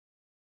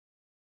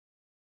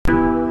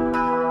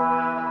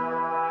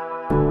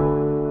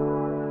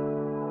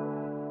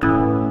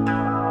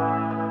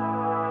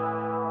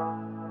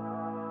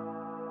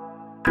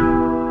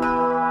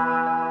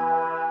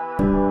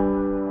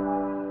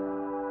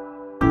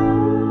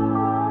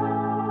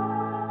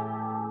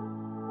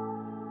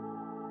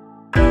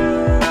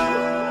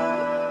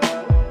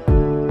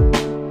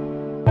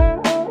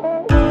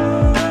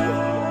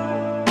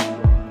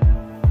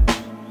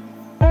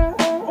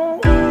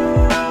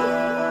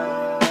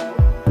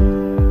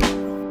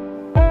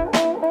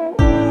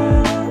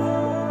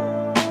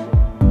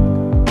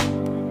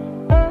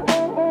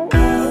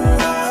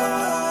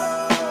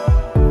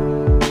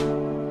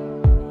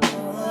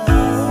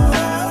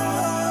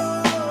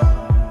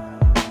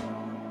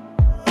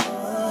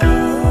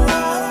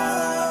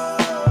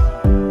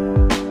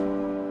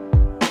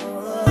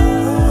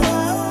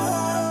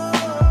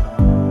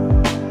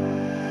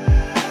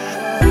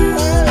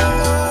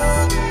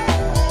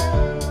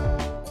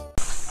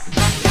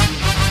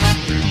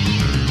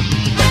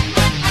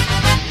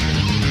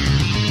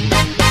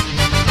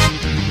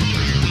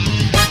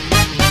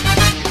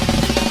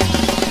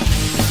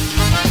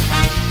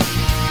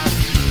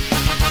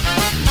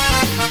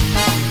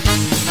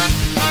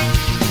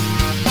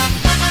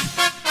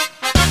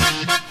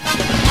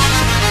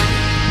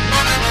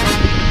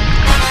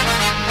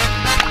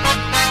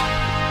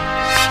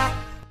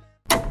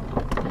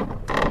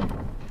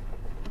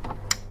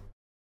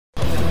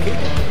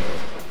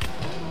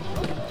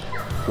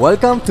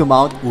Welcome to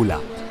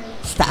Mt.Ulap.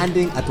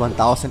 Standing at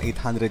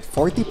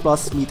 1,840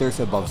 plus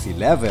meters above sea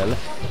level,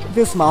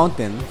 this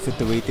mountain,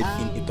 situated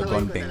in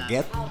Itogon,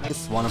 Benguet,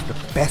 is one of the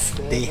best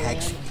day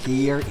hikes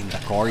here in the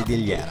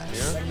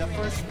Cordilleras.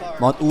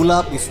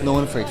 Mt.Ulap is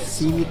known for its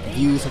scenic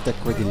views of the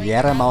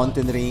Cordillera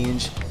mountain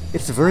range,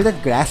 its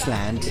verdant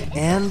grassland,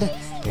 and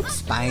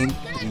its pine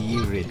tree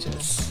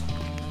ridges.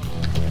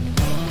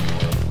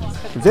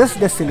 This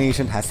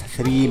destination has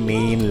three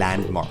main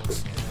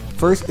landmarks.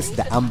 First is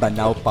the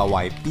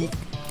Ampucao peak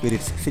with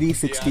its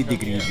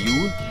 360-degree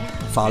view,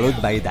 followed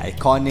by the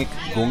iconic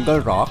Gungal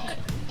Rock,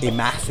 a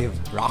massive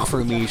rock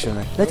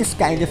formation that is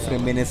kind of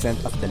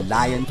reminiscent of the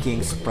Lion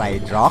King's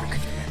Pride Rock,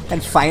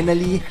 and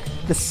finally,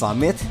 the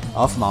summit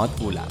of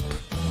Mt.Ulap.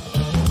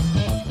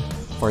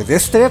 For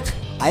this trip,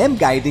 I am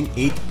guiding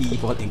 8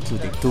 people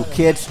including 2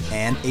 kids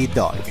and a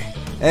dog.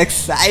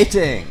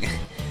 Exciting!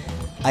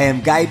 I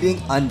am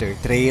guiding under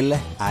Trail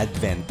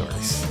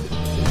Adventours.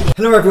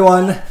 Hello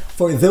everyone!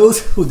 For those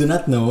who do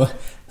not know,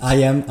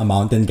 I am a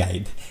mountain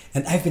guide,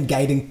 and I've been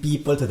guiding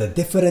people to the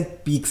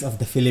different peaks of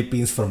the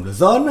Philippines from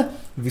Luzon,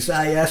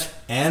 Visayas,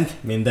 and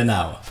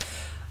Mindanao.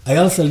 I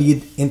also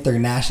lead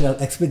international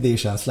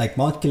expeditions like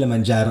Mount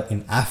Kilimanjaro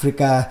in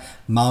Africa,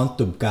 Mount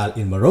Toubkal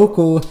in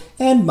Morocco,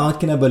 and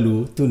Mount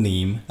Kinabalu, to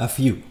name a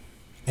few.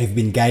 I've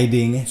been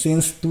guiding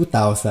since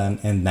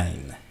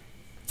 2009.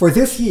 For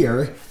this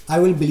year, I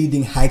will be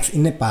leading hikes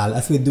in Nepal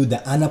as we do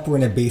the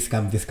Annapurna Base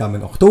Camp this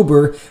coming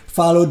October,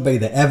 followed by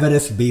the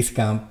Everest Base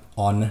Camp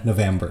on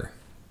November.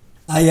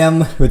 I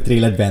am with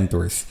Trail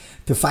Adventours.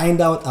 To find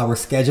out our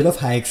schedule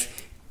of hikes,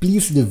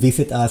 please do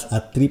visit us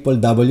at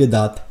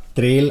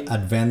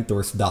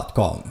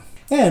www.trailadventures.com.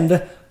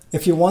 And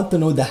if you want to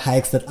know the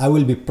hikes that I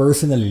will be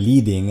personally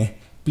leading,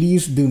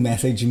 please do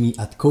message me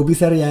at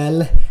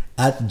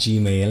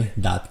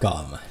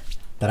kobisarial@gmail.com.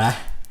 Tara,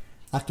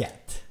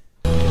 akyat!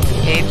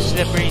 It's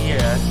slippery here.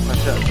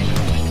 What's up?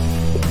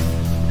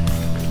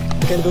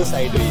 You can go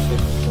sideways.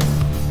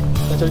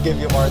 That will give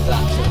you more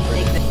traction.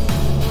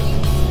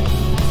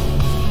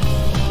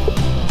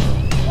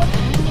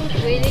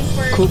 Waiting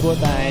for Kubo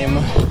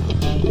time.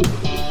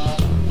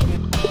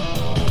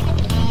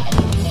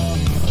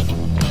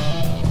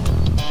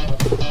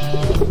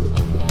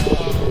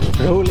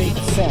 Rolling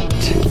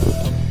scent.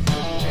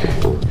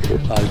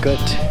 All good.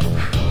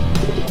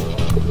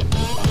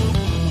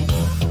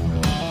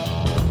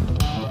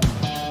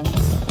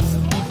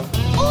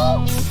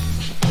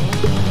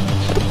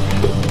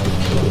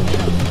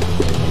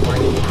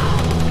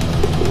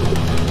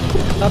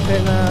 Up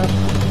and up,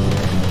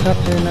 up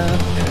and up.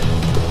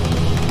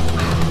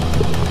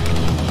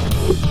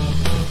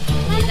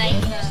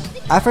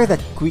 After that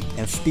quick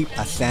and steep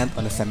ascent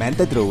on a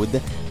cemented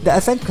road, the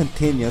ascent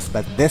continues,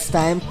 but this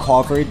time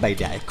covered by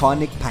the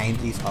iconic pine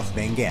trees of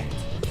Benguet.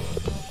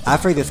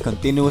 After this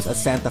continuous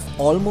ascent of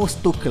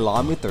almost 2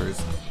 kilometers,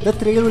 the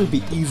trail will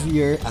be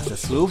easier as the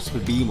slopes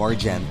will be more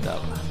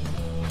gentle.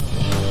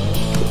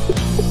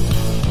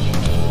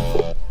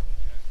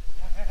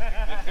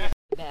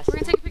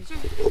 We're gonna take a picture.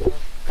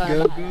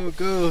 Go, go,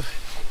 go!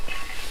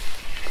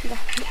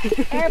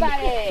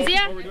 Everybody! See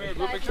ya! We're doing a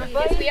group picture?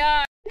 Yes, we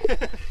are!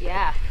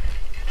 Yeah.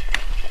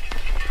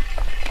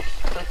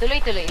 So,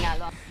 tuloy-tuloy nga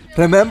lang.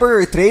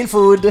 Remember your trail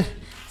food!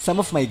 Some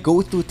of my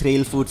go-to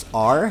trail foods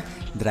are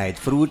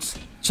dried fruits,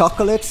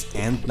 chocolates,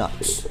 and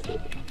nuts.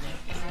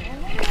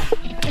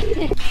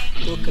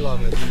 2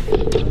 kilometers.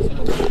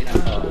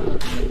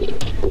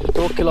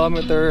 2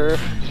 kilometers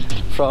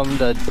from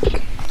the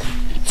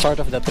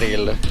start of the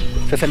trail,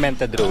 the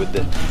cemented road.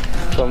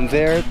 From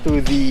there to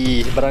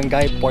the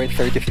barangay point,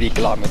 33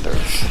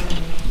 kilometers.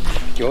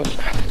 Yun.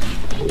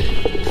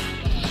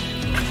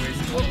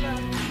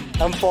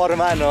 Ang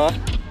forma, no?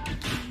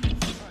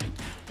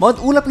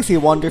 Mt.Ulap is a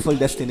wonderful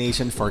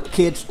destination for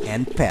kids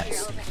and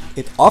pets.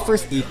 It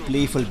offers a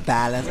playful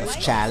balance of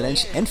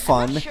challenge and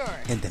fun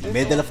in the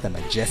middle of the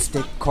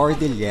majestic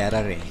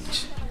Cordillera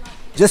range.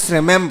 Just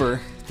remember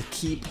to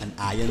keep an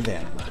eye on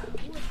them.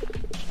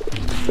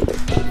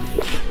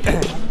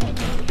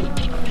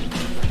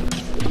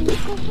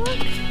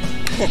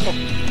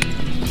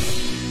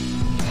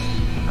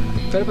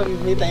 Pero pag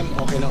may time,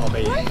 okay na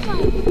okay.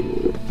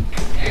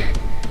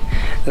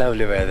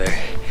 Lovely weather.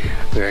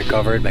 We are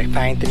covered by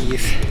pine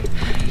trees,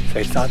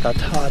 so it's not that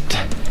hot.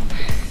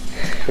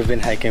 We've been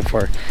hiking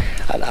for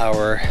an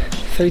hour,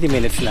 30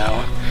 minutes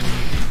now.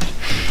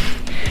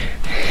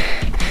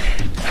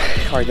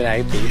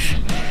 Ordinary pace.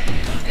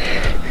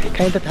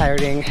 Kind of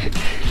tiring,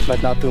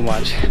 but not too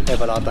much. We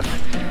have a lot of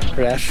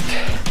rest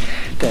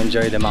to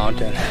enjoy the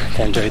mountain,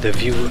 to enjoy the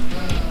view.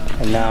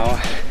 And now,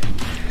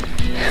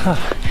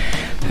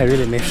 I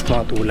really missed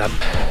Mt.Ulap.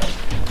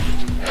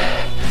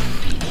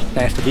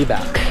 Nice to be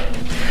back.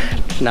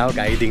 Now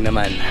guiding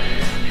naman.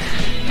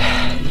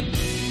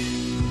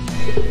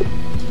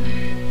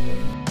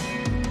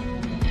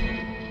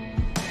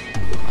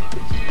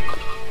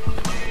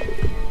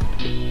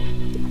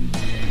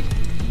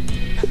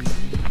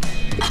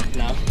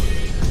 Now,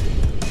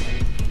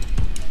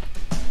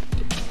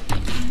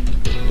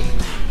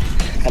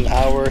 an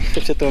hour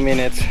 52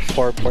 minutes,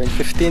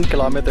 4.15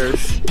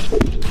 kilometers.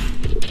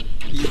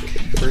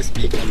 First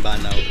peak,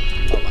 Ambanaw,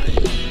 Paway.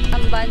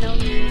 Ambanaw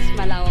means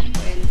malawak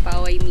po and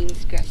Paway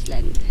means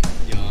grassland.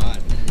 Yan.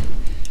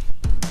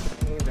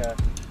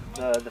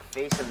 The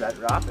face of that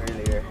rock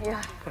earlier.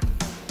 Yeah.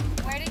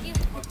 Where did you...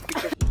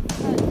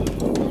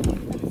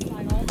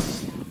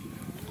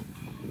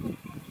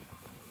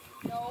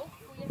 No,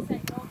 Kuya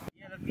said no.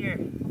 Yeah, look here.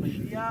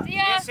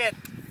 Yeah. Sit.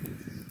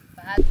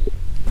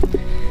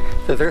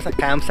 So there's a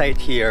campsite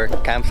here,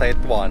 campsite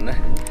 1.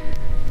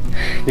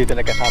 Dito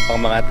nagkakampang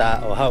mga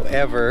tao.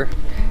 However,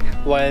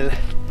 while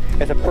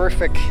it's a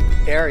perfect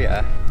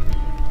area,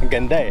 ang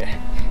ganda eh.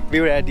 Be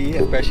ready,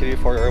 especially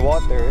for your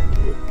water,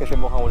 kasi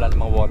mukhang wala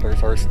namang water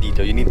source dito.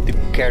 You need to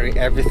carry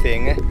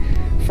everything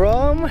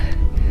from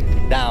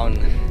down.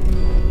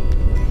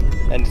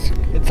 And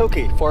it's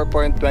okay,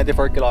 4.24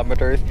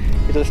 kilometers.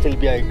 It will still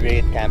be a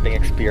great camping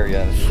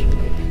experience.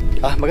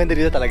 Maganda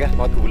dito talaga,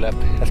 Mt.Ulap,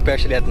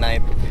 especially at night.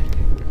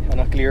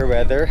 Ano, clear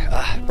weather.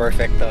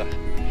 Perfecto.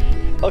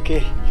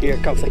 Okay, here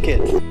comes the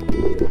kids.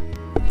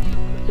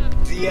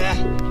 Yeah.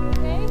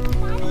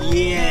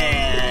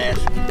 Yes.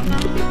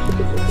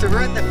 So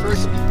we're at the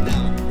first peak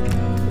now.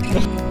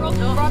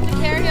 From the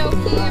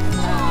karaoke bar.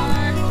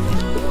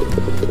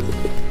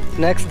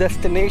 Next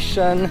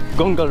destination,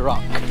 Gongal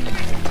Rock.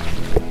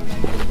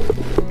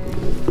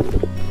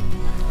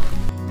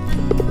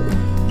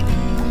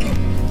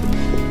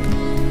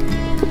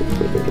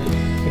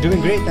 You're doing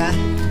great, huh?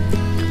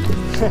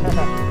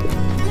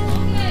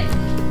 Yes.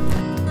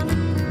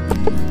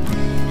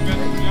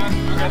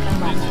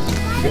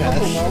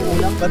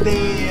 But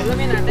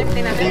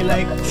they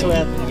like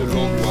sweat. The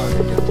wrong one.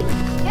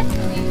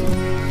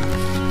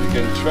 You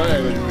can try,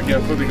 but be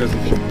careful because it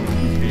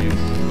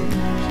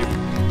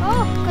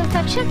Oh, can I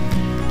touch it?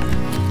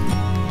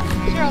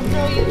 Sure, I'll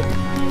throw you.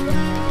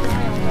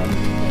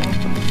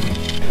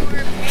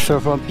 So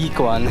from peak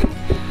 1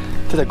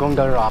 to the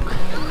Gongal Rock,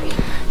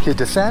 you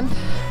descend,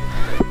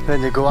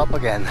 then you go up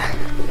again.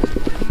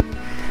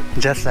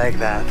 Just like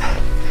that.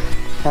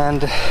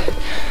 And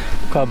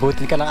kung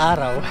abutin ka ng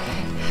araw,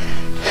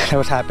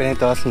 what's happening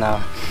to us now?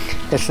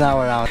 It's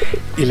now around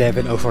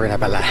 11:04 na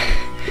pala.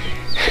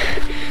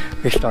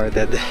 We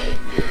started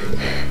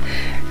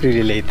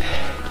really late.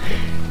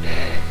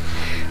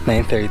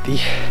 9:30.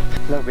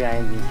 Look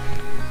behind me.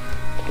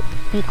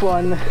 Peak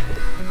 1.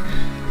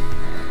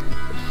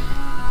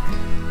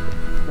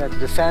 Let's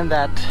descend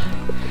that.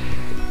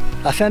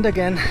 Ascend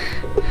again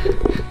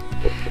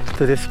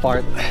to this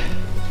part.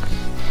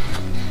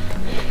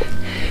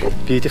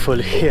 Beautiful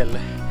hill.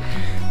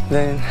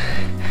 Then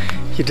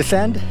you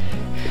descend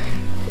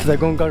to the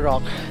Gongal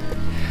Rock.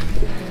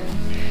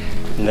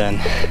 And then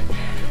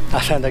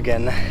ascend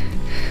again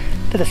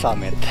to the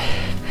summit.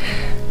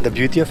 The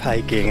beauty of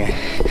hiking.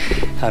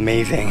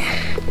 Amazing.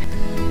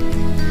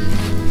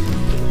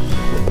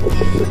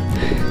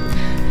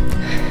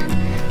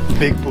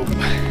 Big poop.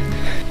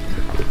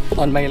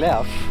 On my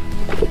left,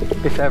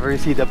 if ever you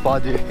see a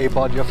body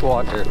of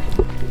water,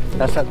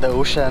 that's not the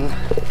ocean,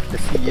 the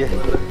sea.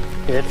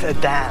 It's a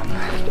dam,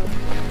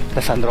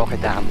 the San Roque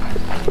Dam.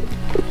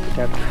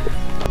 Yep.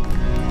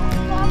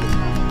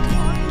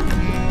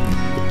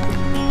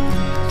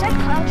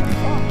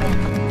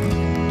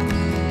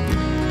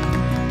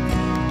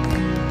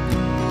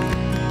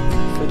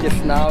 So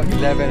just now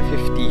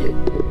 11:50.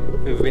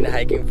 We've been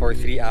hiking for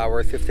 3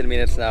 hours, 15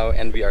 minutes now,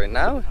 and we are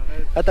now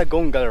at the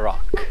Gongal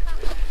Rock.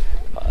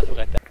 Look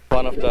at that.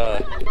 One of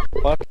the,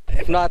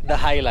 if not the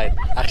highlight,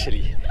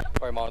 actually,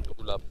 for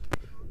Mt.Ulap.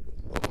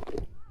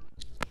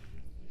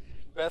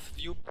 Best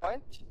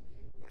viewpoint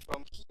is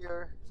from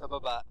here sa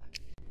baba.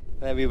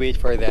 And then we wait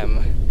for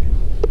them.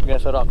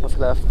 There's a rock was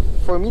left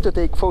for me to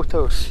take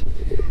photos.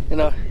 You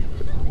know,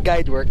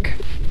 guide work.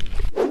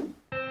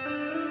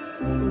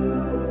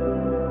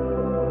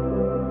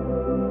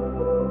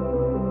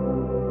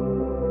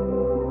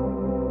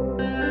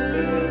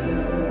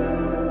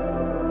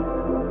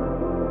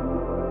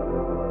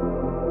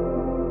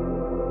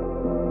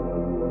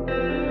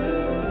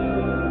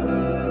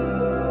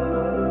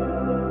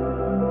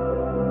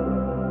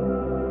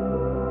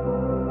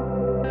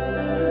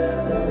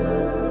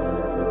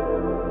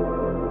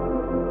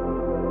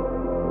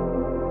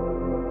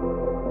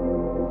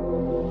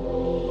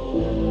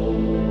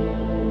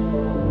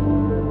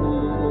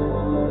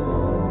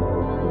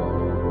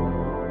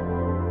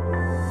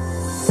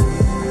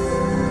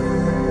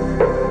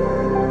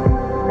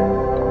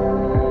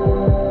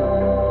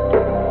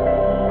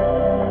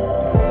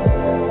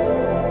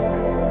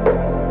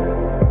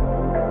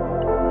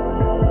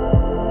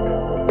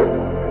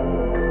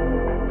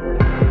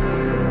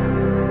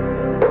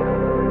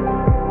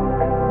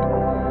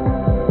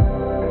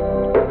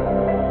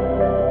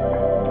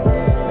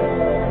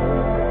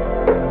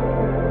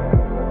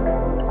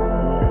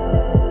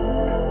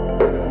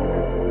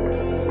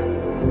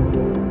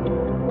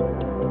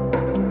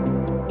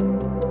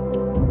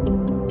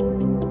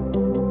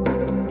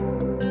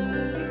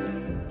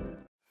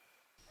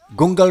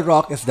 Gongal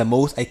Rock is the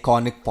most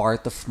iconic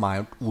part of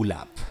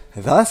Mt.Ulap.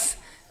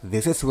 Thus,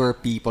 This is where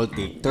people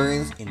take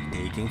turns in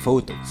taking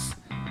photos.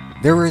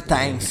 There were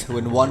times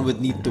when one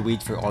would need to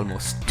wait for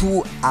almost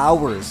 2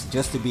 hours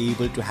just to be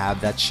able to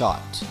have that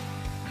shot.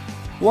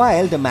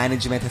 While the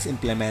management has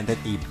implemented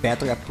a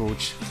better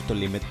approach to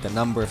limit the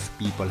number of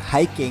people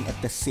hiking at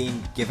the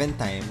same given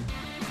time,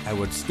 I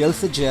would still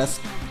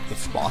suggest,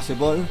 if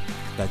possible,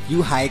 that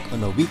you hike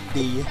on a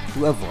weekday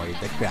to avoid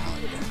the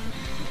crowd.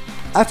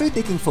 After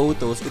taking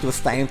photos, it was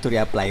time to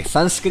reapply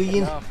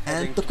sunscreen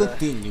and to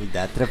continue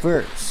that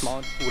traverse.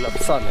 Mt.Ulap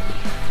summit,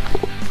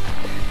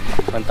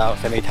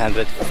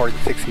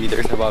 1,846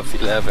 meters above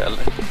sea level.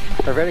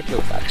 We're very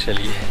close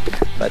actually,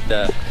 but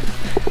the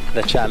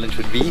challenge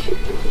would be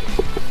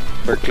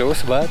we're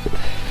close, but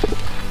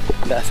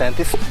the ascent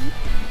is steep.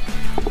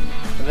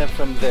 And then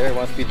from there,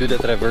 once we do the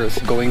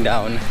traverse going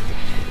down,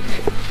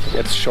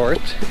 it's short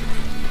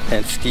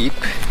and steep,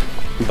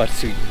 but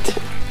sweet.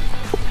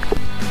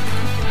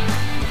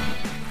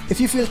 If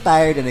you feel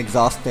tired and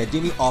exhausted,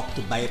 you may opt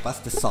to bypass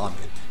the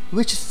summit,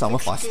 which some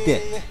of us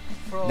did.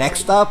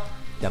 Next up,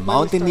 the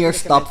mountaineers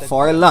stop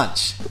for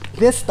lunch.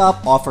 This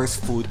stop offers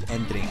food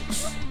and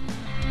drinks.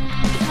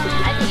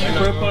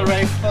 Purple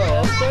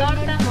rifle.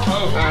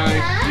 Oh, hi.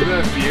 You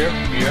have beer?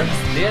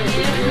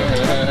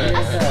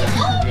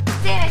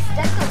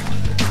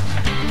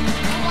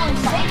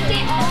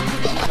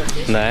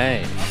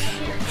 Nice.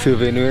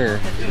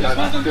 Souvenir.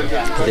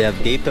 They have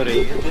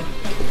Gatorade.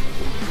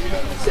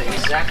 It's the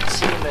exact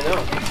same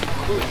ano.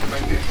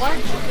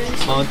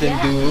 Mountain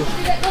Dew.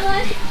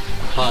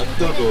 Hot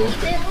Cocoa.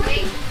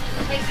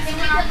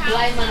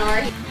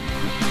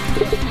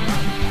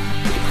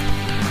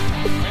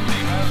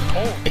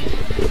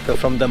 So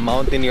from the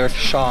mountaineers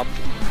shop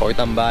or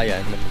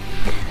tambayan,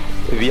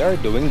 we are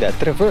doing that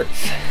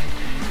traverse.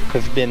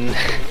 We've been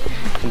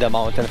in the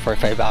mountain for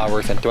 5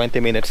 hours and 20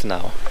 minutes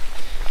now.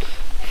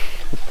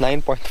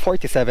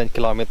 9.47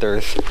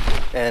 kilometers,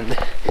 and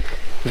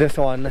this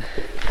one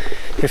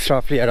is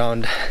roughly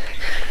around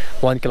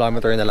 1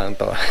 kilometer na lang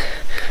to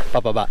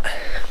papaba.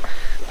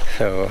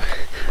 So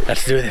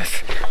let's do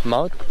this.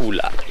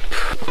 Mt.Ulap.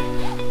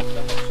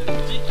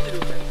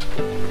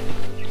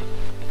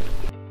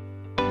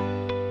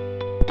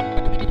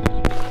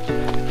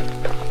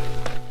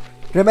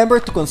 Remember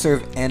to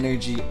conserve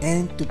energy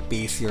and to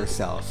pace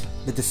yourself.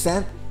 The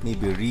descent may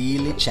be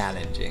really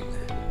challenging.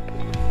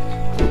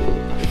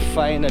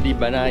 Finally,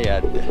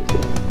 Banayad.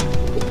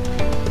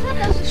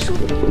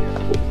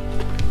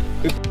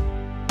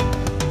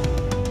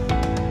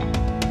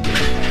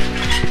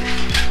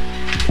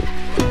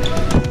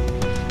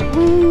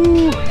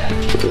 Woo!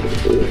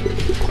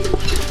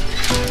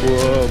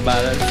 Whoa,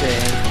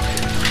 balancing.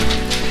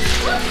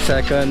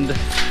 Second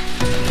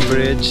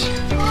bridge.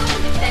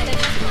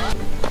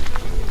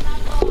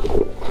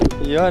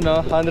 Yun,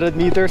 no? 100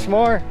 meters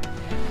more.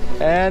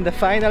 And the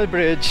final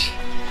bridge.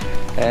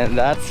 And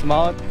that's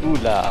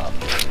Mt.Ulap.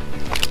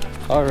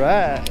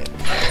 Alright.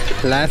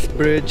 Last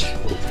bridge.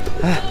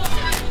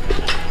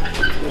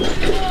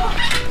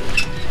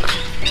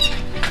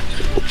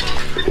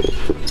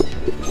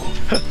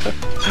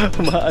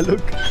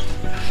 Maalog.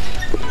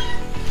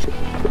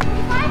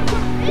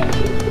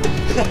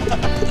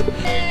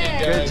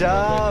 Good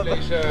job.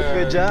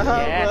 Good job.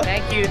 Yeah,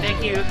 thank you.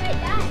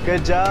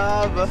 Good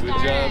job. Good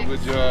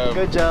job.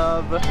 Good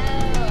job.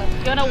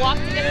 You wanna walk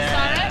to get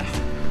started?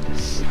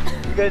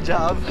 Good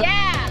job.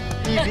 Yeah!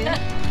 Easy.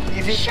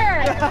 Easy.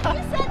 Sure!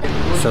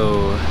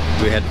 So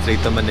we head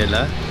straight to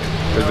Manila.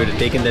 We'll be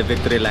taking the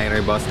Victory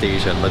Liner bus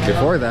station. But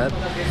before that,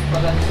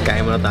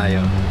 kain muna tayo.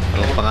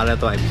 Ang pangalan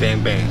to ay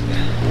Benguet.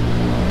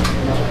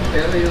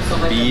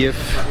 Beef,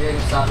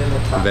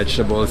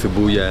 vegetables,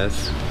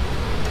 sibuyas,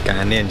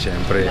 kanin,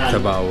 syempre,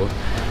 sabaw.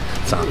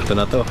 Sakto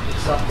na to.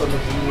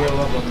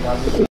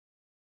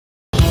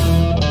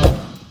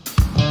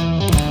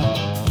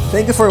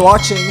 Thank you for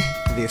watching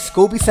this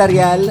Kobe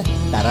Serial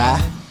Tara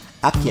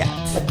Akyat.